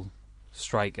 20-goal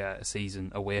striker a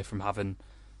season away from having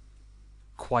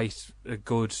quite a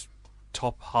good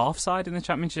top half side in the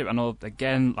Championship. I know,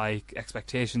 again, like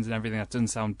expectations and everything, that doesn't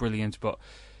sound brilliant, but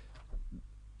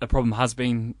the problem has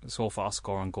been so far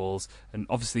scoring goals, and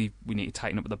obviously we need to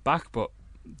tighten up at the back, but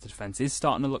the defence is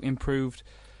starting to look improved.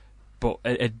 But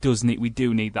we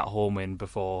do need that home win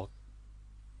before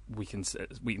we can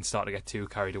start to get too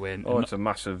carried away. It's a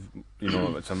massive,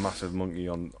 it's a massive monkey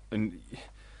on. And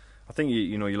I think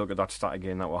you look at that stat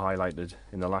again that were highlighted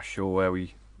in the last show where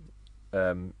we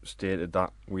stated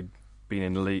that we'd been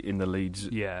in the leads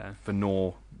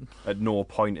for at no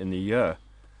point in the year,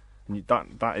 and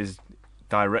that is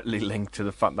directly linked to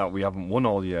the fact that we haven't won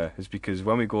all year. Is because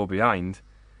when we go behind,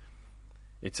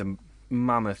 it's a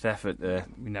mammoth effort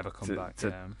we never come back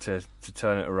to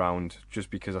turn it around, just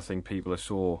because I think people are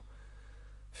so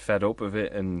fed up of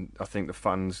it, and I think the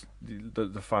fans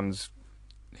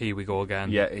here we go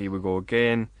again. Yeah, here we go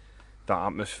again. That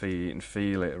atmosphere, you can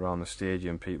feel it around the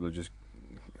stadium. People are just,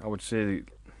 I would say,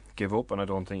 give up, and I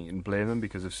don't think you can blame them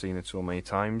because they've seen it so many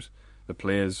times. The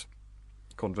players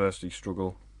conversely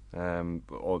struggle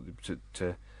or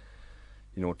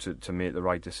to make the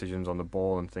right decisions on the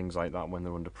ball and things like that when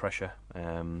they're under pressure,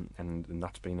 and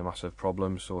that's been a massive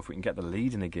problem. So if we can get the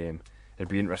lead in a game, it'd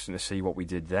be interesting to see what we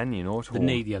did then.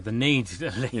 The need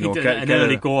an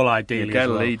early goal ideally. Get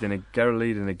a lead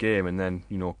in a game, and then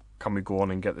can we go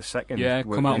on and get the second? Yeah,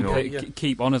 come out and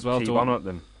keep on as well. Keep on at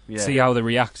them. Yeah. See how they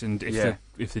react, and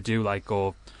if they do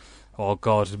go, oh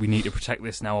God, we need to protect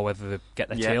this now, or whether they get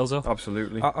their tails up.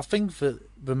 Absolutely. I think that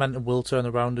the momentum will turn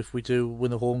around if we do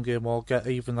win a home game or get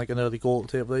even an early goal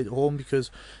to take at home, because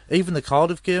even the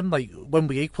Cardiff game, when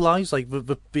we equalised,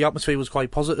 the atmosphere was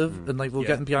quite positive, and we were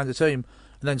getting behind the team,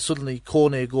 and then suddenly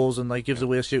Cornet goes and gives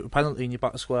away a stupid penalty and you're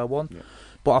back to square one. Yeah.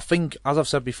 But I think, as I've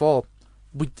said before,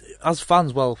 we as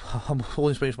fans, well, I'm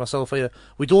only speaking for myself here,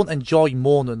 we don't enjoy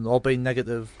moaning or being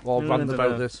negative or ranting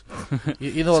about this.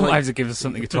 Sometimes it gives us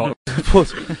something to talk.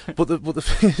 but the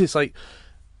thing is,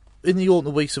 in the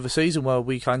opening weeks of the season where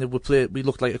we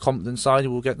looked like a competent side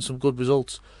and we were getting some good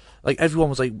results.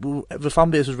 Everyone was the fan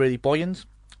base was really buoyant,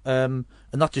 and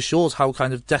that just shows how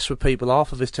kind of desperate people are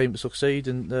for this team to succeed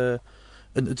and to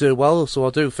do well. So I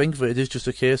do think that it is just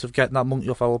a case of getting that monkey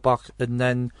off our back, and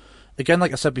then again,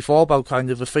 like I said before, about kind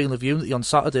of a feeling of unity on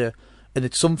Saturday, and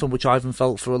it's something which I haven't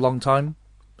felt for a long time,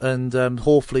 and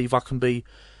hopefully that can be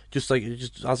just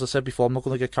as I said before, I'm not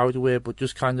going to get carried away, but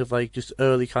just kind of just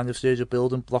early kind of stage of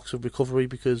building blocks of recovery,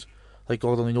 because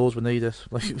God only knows we need it.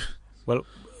 Well,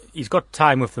 he's got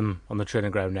time with them on the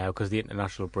training ground now because of the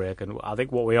international break, and I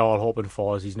think what we're all hoping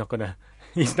for is he's not going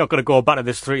to go back to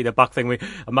this three at the back thing. I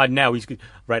imagine now he's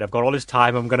right. I've got all this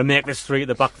time. I'm going to make this three at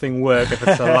the back thing work if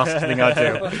it's the last thing I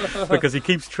do, because he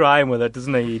keeps trying with it,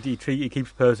 doesn't he? He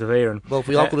keeps persevering. Well, if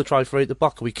we are going to try three at the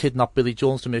back, we kidnap Billy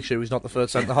Jones to make sure he's not the third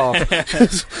centre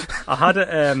half. I had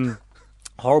a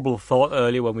horrible thought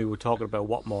earlier when we were talking about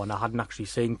Watmore, and I hadn't actually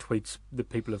seen tweets that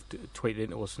people have tweeted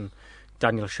into us, and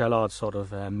Daniel Shellard sort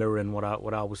of mirroring what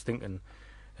I was thinking.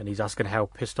 And he's asking how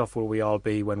pissed off will we all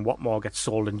be when Watmore gets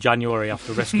sold in January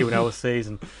after rescuing our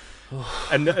season.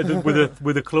 And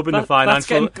with the club in the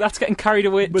financial... That's getting carried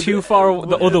away too far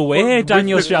the other way,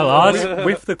 Daniel Shellard.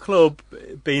 With the club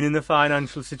being in the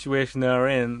financial situation they're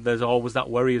in, there's always that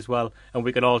worry as well. And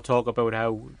we can all talk about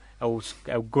how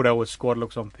good our squad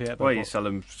looks on paper. Well, you sell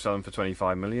him for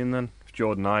 25 million then. If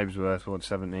Jordan Ives worth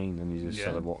 17, and you just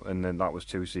sell him, and then that was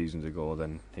 2 seasons ago,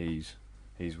 then he's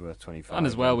worth 25. And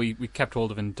as well, we kept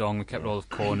hold of Ndong, we kept hold of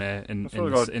Cornet in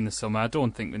the summer. I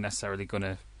don't think we're necessarily going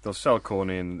to... They'll sell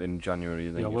Cornet in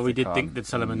January. We did think they'd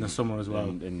sell him in the summer as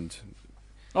well.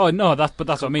 Oh no, that's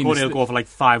what I mean. Cornet will go for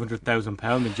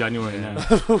 £500,000 in January now.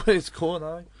 It's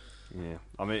Cornet. Yeah,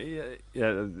 I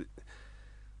mean,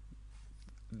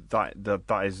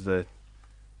 that is the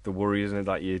worry, isn't it?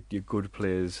 That your good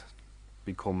players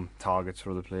become targets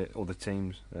for other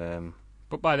teams.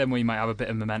 But by then we might have a bit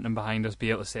of momentum behind us,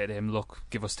 be able to say to him, look,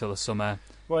 give us till the summer.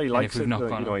 Well, he likes if it. we've not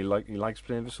gone He likes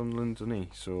playing for Sunderland, doesn't he?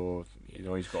 So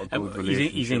he's got a good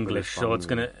relationship. He's English, with his so it's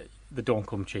family. they don't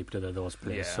come cheap, do they, those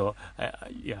players? Yeah. So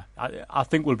I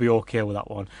think we'll be okay with that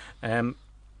one.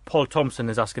 Paul Thompson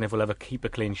is asking if we'll ever keep a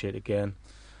clean sheet again.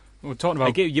 We're talking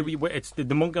about... It's the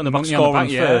monkey on the back monkey on the scoring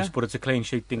back, first, but it's a clean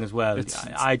sheet thing as well. It's-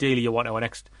 Ideally, you want our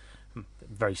next...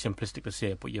 Very simplistic to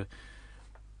say, but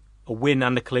a win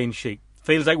and a clean sheet.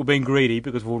 Feels like we're being greedy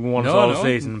because we've won all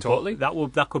season. Totally.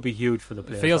 But that could be huge for the It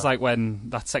players. feels like when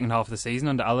that second half of the season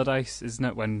under Allardyce, isn't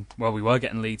it? When we were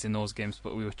getting leads in those games,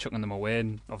 but we were chucking them away.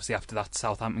 And obviously after that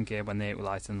Southampton game when they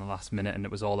equalised in the last minute, and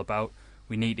it was all about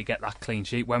we need to get that clean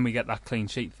sheet. When we get that clean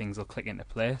sheet, things will click into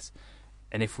place.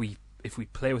 And if we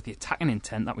play with the attacking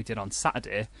intent that we did on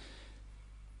Saturday,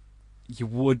 you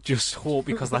would just hope,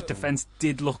 because that defence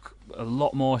did look a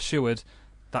lot more assured,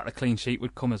 that the clean sheet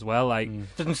would come as well.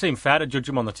 Doesn't seem fair to judge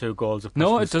him on the 2 goals.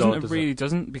 No, it doesn't. It really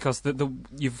doesn't, because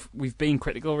we've been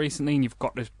critical recently, and you've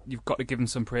got to give them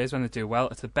some praise when they do well.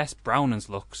 It's the best Brownlands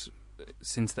looks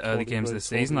since the early games of the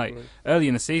season. Early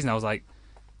in the season, I was like,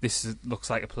 looks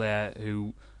like a player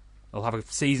who will have a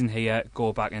season here,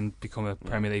 go back and become a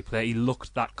Premier League player. He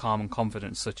looked that calm and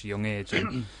confident at such a young age,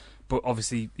 but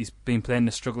obviously he's been playing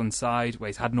the struggling side where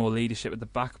he's had no leadership at the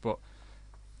back,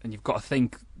 and you've got to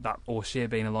think that O'Shea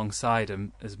being alongside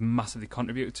him has massively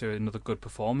contributed to another good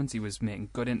performance. He was making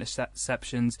good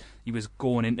interceptions. He was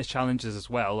going into challenges as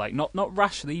well, like not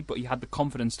rashly, but he had the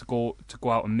confidence to go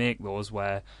out and make those.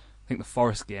 Where I think the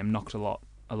Forest game knocked a lot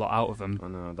out of him. I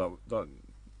know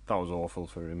that was awful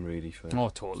for him, really.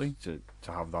 Totally. To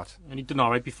have that. And he'd done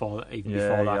all right before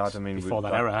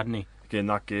that error, hadn't he? Again,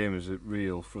 that game is a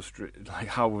real frustrating. Like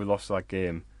how we lost that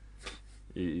game,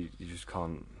 you just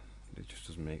can't. It just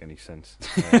doesn't make any sense,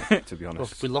 to be honest. Well,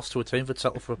 we lost to a team that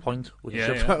settled for a point.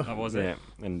 That was it.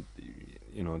 Yeah, and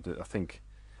I think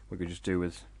we could just do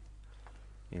with,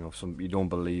 some you don't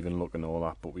believe in luck and all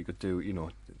that, but we could do,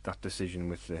 that decision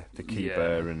with the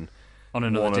keeper and on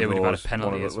another day we'd have had a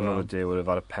penalty as well. Another day we'd have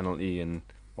had a penalty and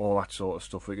all that sort of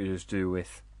stuff. We could just do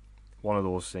with one of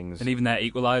those things. And even their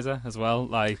equaliser as well,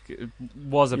 like, it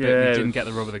was a bit, we didn't get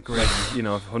the rub of the green.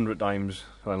 100 times,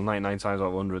 99 times out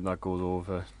of 100 that goes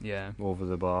over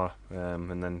the bar,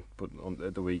 and then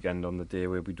at the weekend, on the day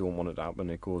where we don't want it to happen,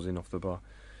 it goes in off the bar.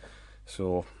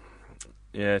 So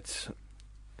yeah,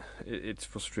 it's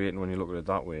frustrating when you look at it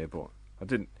that way, but I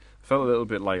felt a little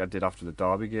bit like I did after the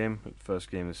Derby game, the first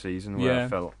game of the season, where I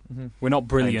felt we're not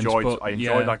brilliant. I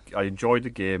enjoyed the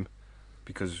game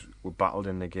because we battled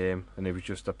in the game, and it was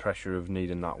just the pressure of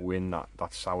needing that win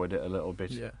that soured it a little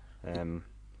bit. Yeah.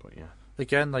 But yeah.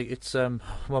 Again, like it's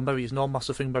maybe it's not a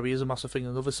massive thing, maybe it is a massive thing in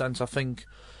another sense. I think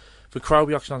the crowd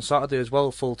reaction on Saturday as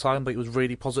well, full time, like it was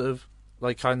really positive.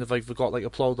 Like kind of like we got like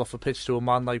applauded off the pitch to a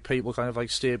man, like people kind of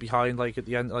like stayed behind, like at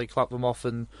the end, like clap them off,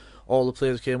 and all the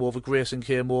players came over. Grayson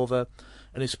came over,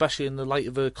 and especially in the light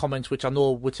of the comments, which I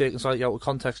know were taken slightly out of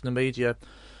context in the media,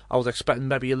 I was expecting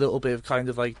maybe a little bit of kind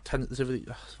of like tentativity.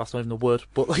 That's not even a word,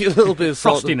 but like a little bit of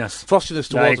frostiness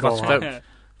towards.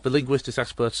 The linguistics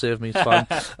experts save me. It's fine.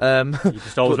 You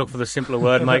just always look for the simpler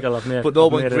word, Michael. I've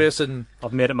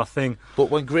made it my thing.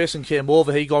 But when Grayson came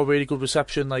over, he got really good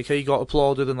reception. Like he got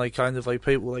applauded, and like kind of like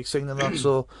people like singing and that.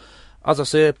 So, as I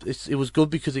say, it was good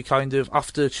because he kind of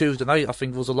after Tuesday night, I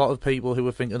think there was a lot of people who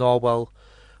were thinking, oh well,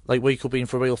 like we could be in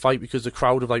for a real fight because the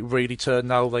crowd have like really turned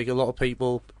now. Like a lot of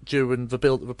people during the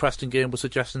build of the Preston game were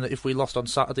suggesting that if we lost on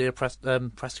Saturday,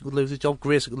 Preston could lose his job,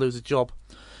 Grayson could lose his job.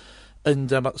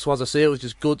 And so as I say, it was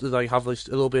just good to like have like,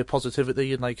 a little bit of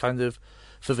positivity and like kind of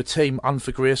for the team and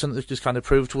for Grayson to just kind of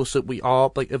prove to us that we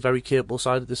are like a very capable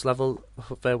side at this level.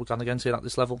 Fair, we're going again saying at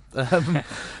this level,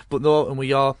 but no, and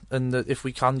we are. And if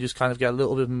we can just kind of get a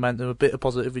little bit of momentum, a bit of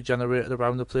positivity generated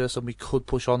around the place, and we could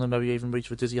push on and maybe even reach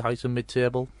the dizzy heights in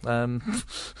mid-table.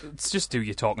 It's just do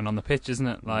your talking on the pitch, isn't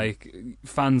it? Like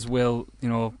fans will,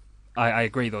 I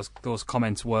agree. Those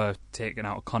comments were taken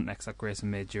out of context that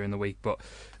Grayson made during the week, but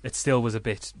it still was a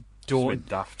bit.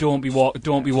 Don't be walking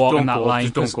that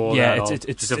line. Just don't go yeah, there. It's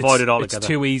just avoid it altogether. It's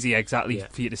too easy,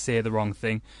 for you to say the wrong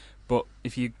thing. But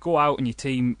if you go out and your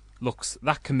team looks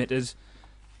that committed,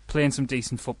 playing some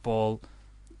decent football,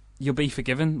 you'll be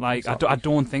forgiven. Like exactly. I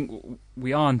don't think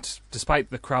we aren't, despite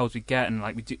the crowds we get, and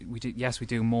like we do. Yes, we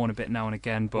do mourn a bit now and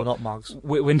again, but we're not mugs.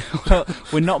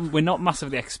 We're not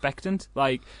massively expectant.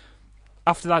 Like.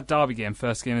 After that Derby game,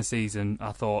 first game of the season,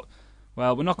 I thought,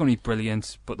 well, we're not going to be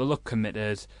brilliant, but they look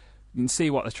committed. You can see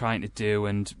what they're trying to do,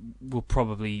 and we'll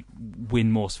probably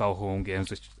win most of our home games,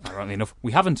 which, ironically enough,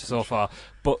 we haven't so far.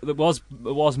 But there was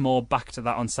more back to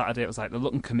that on Saturday. It was like, they're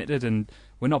looking committed, and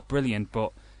we're not brilliant,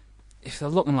 but if they're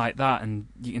looking like that, and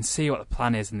you can see what the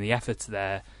plan is and the effort's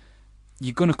there,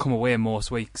 you're going to come away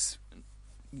most weeks.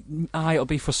 It'll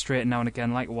be frustrating now and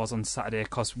again, like it was on Saturday,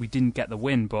 because we didn't get the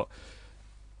win. But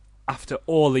after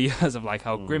all the years of like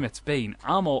how grim it's been,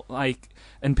 I'm all like,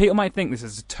 and people might think this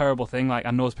is a terrible thing. Like,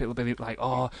 I know people be like,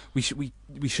 "Oh, we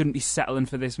shouldn't be settling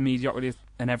for this mediocrity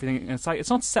and everything." And it's like, it's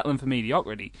not settling for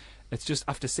mediocrity. It's just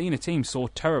after seeing a team so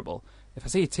terrible, if I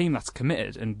see a team that's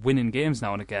committed and winning games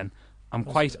now and again, I'm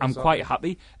quite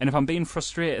happy. And if I'm being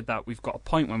frustrated that we've got a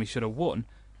point when we should have won,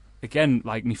 again,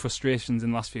 like, my frustrations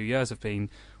in the last few years have been,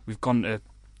 we've gone to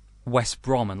West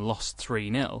Brom and lost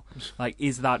 3-0. Like,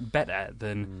 is that better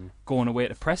than going away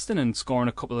to Preston and scoring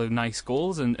a couple of nice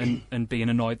goals and being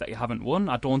annoyed that you haven't won?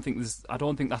 I don't think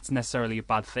that's necessarily a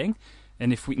bad thing.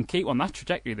 And if we can keep on that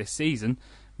trajectory this season,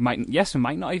 we might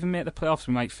not even make the playoffs.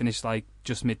 We might finish like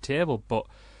just mid-table, but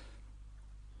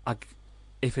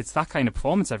if it's that kind of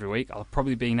performance every week, I'll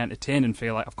probably be entertained and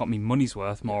feel like I've got my money's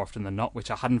worth more often than not, which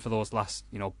I hadn't for those last,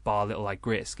 bar little like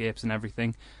great escapes and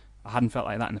everything. I hadn't felt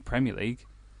like that in the Premier League.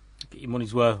 Get your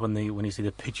money's worth when you see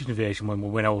the pitch innovation when we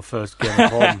win our first game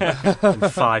at home in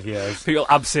 5 years. People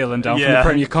abseiling down from the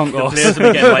Premier Concourse.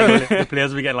 The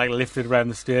players will be getting lifted around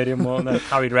the stadium, won't they?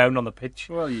 Carried around on the pitch.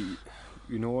 Well, you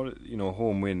know what?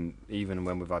 Home win, even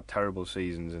when we've had terrible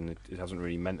seasons and it hasn't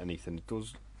really meant anything,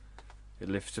 it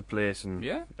lifts the place, and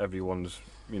everyone's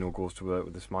goes to work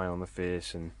with a smile on their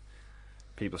face, and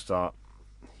people start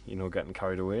getting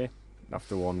carried away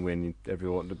after one win.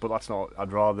 But that's not.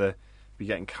 I'd rather be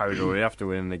getting carried away after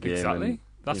winning the game. Exactly. And,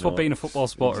 that's what being a football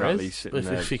supporter is.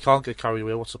 If you can't get carried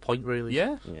away, what's the point, really?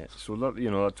 Yeah. Yeah. So that,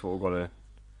 that's what we've got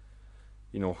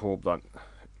to hope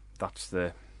that's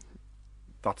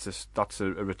a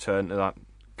return to that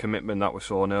commitment that we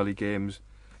saw in early games.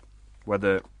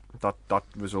 Whether that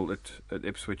result at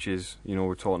Ipswich is,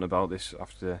 we're talking about this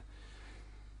after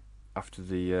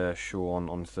the show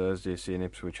on Thursday, saying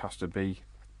Ipswich has to be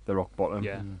the rock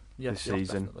bottom this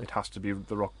season. Definitely. It has to be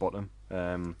the rock bottom.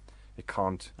 It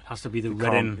can't. It has to be the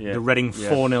Reading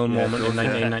 4-0 moment in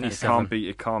 1997.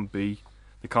 It can't be.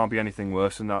 There can't be anything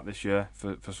worse than that this year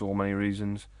for so many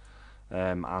reasons.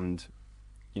 And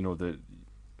the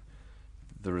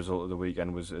result of the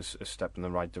weekend was a step in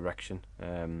the right direction.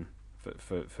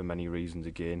 For many reasons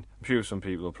again. I'm sure some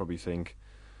people will probably think,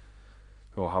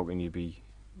 oh, how can you be,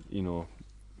 your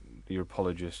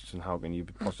apologists, and how can you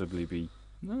possibly be,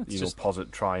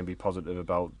 try and be positive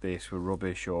about this, we're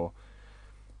rubbish or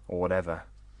whatever.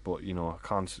 But, I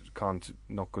can't,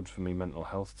 not good for me mental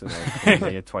health to be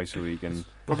here twice a week and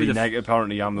be negative.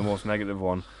 Apparently I'm the most negative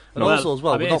one. And also as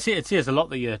well, it says a lot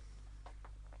that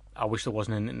I wish there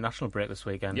wasn't an international break this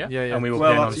weekend. Yeah. And we were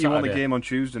playing on you want the Saturday. game on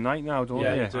Tuesday night now, don't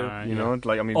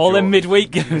you? All in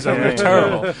midweek games are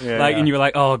terrible. Yeah. And you were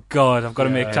like, oh god, I've got to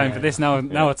make time for this now.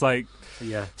 Now it's like,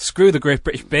 screw the Great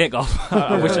British Bake Off.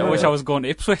 I wish I was going to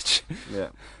Ipswich. Yeah.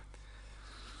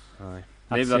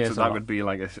 Maybe that would be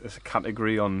like a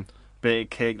category on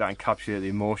baked cake that encapsulate the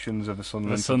emotions of a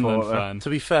Sunderland fan. To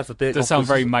be fair, for Bake Off, does sound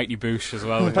very Mighty Boosh as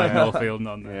well, with like Northfield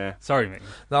on there. Yeah. Sorry, mate.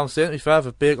 No, I'm saying, to be fair,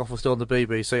 if Bake Off was still on the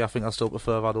BBC, I think I still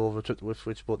prefer that over a trip to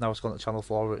Ipswich, but now it's gone to Channel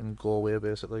 4 and go away,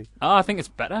 basically. I think it's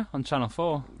better on Channel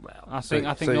 4. Well, I think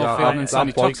Northfield and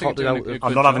Sammy Toxic doing a good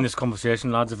I'm not job. having this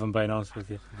conversation, lads, if I'm being honest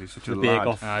with you. He's such a lad.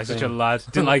 He's such a lad.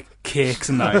 Didn't like cakes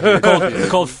and that. They're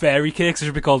called fairy cakes. It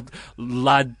should be called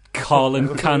Lad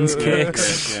Carlin Cans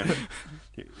Cakes. Yeah.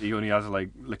 He only has like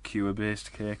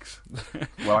liqueur-based cakes.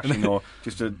 Well, actually, no,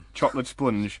 just a chocolate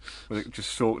sponge with it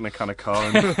just soaked in a can of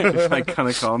Carlin. It's like can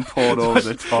of Carlin poured over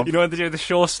the top. You know when they do the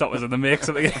showstoppers and they make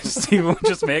something, Stephen would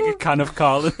just make a can of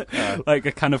Carlin, like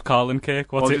a can of Carlin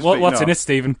cake. What's in it,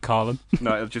 Stephen? Carlin.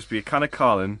 No, it'll just be a can of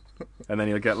Carlin, and then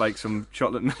he'll get like some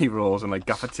chocolate mini rolls and like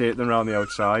gaffer tape them around the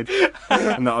outside,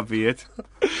 and that'll be it.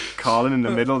 Carlin in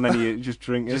the middle, and then you just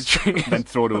drink it, then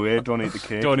throw it away. Don't eat the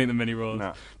cake. Don't eat the mini rolls.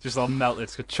 Nah. Just all melted.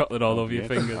 It's got chocolate all over your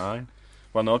fingers. Aye.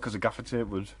 Well, no, because the gaffer tape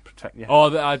would protect you.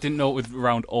 Oh, I didn't know it would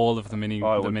round all of the mini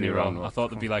roll. I thought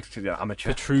there'd be like amateur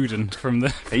protruding from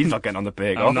the. He's not getting on the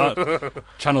big. I'm not.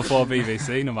 Channel 4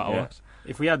 BBC, no matter what.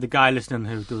 If we had the guy listening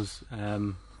who does.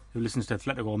 Who listens to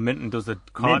Atletico Mint and does the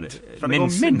Mint.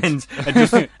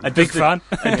 Big fan.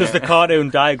 And does the cartoon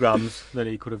diagrams, then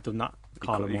he could have done that.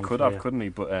 He could have, couldn't he?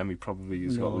 But he probably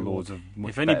has got loads of.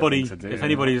 Much if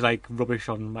anybody's like rubbish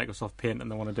on Microsoft Paint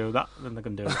and they want to do that, then they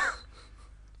can do it.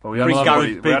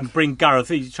 Well, bring Gareth.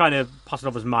 He's trying to pass it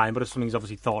off as mine, but it's something he's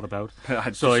obviously thought about.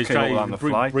 So he's trying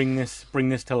to bring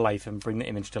this to life and bring the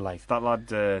image to life. That lad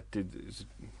did.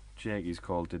 Jake, he's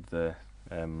called, did the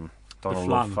Donald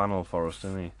Love flannel for us,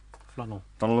 didn't he? Flannel.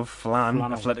 Donald Love Flan,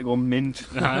 Atletico Mint.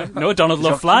 No, Donald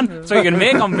Love Flan. So you can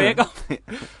make on Bake Off.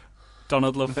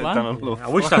 Donald Love Flan. Donald Love I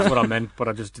wish that's what I meant, but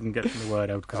I just didn't get the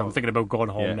word out because I'm thinking about going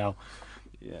home Yeah. now.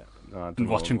 Yeah. No, I don't And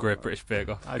know watching what- Great British Bake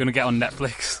Off. Going to get on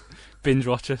Netflix, binge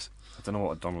watch it. I don't know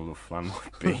what a Donald Love Flan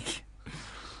would be.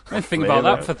 Think about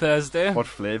flavour? that for Thursday. What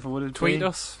flavour would it Tweet be?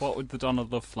 us. What would the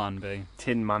Donald Love Flan be?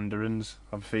 Tin mandarins.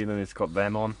 I'm feeling it's got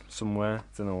them on somewhere.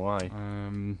 Don't know why.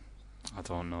 I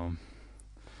don't know.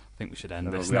 I think we should end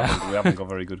I don't this know, now. we haven't got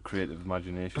very good creative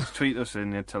imaginations. Tweet us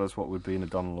in and tell us what would be in a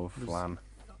Donald Love Flan.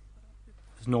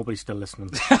 There's nobody still listening.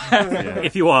 Yeah.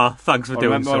 If you are, thanks for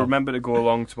doing so. Remember to go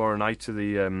along tomorrow night to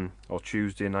the or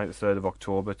Tuesday night, the 3rd of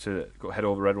October, to head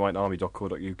over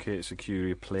redwhitearmy.co.uk to secure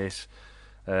your place.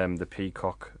 The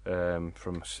Peacock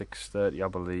from 6:30, I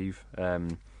believe.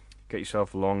 Get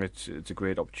yourself along. It's a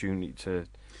great opportunity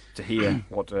to hear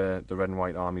what the Red and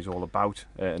White Army is all about,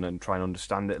 and then try and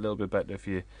understand it a little bit better. If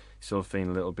you're still feeling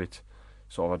a little bit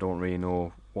sort of, I don't really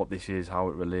know what this is, how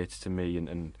it relates to me,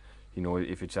 and you know,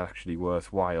 if it's actually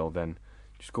worthwhile, then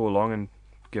just go along and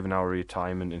give an hour of your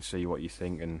time and see what you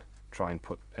think, and try and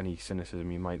put any cynicism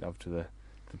you might have to the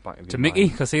back of your To mind. Mickey,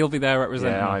 because he'll be there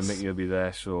representing us. Mickey will be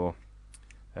there, so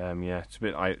it's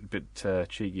a bit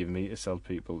cheeky of me to tell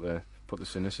people to put the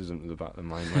cynicism to the back of their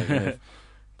mind. Like,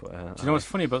 but, Do you know what's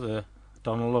funny about the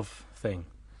Donald Love thing?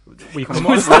 We Come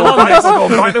we're on, still on this we're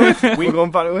going back to it. We're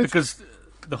going back to it. because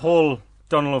the whole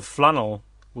Donald Love flannel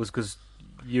was because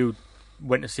you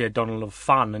went to see a Donald Love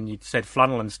fan and you said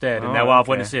flannel instead, and Oh, now I've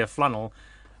went okay. to see a flannel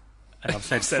and I've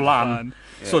said Said flan.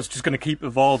 So it's just going to keep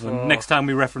evolving. Oh. Next time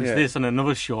we reference Yeah. this on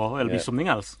another show, it'll be Yeah. something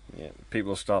else. Yeah, people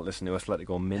will start listening to us. Let it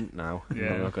go mint now. Yeah.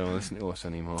 They're not going to listen to us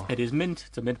anymore. It is Mint.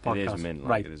 It's a Mint podcast. It is mint. Like,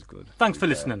 Right. It is good. Thanks for Yeah.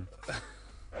 listening.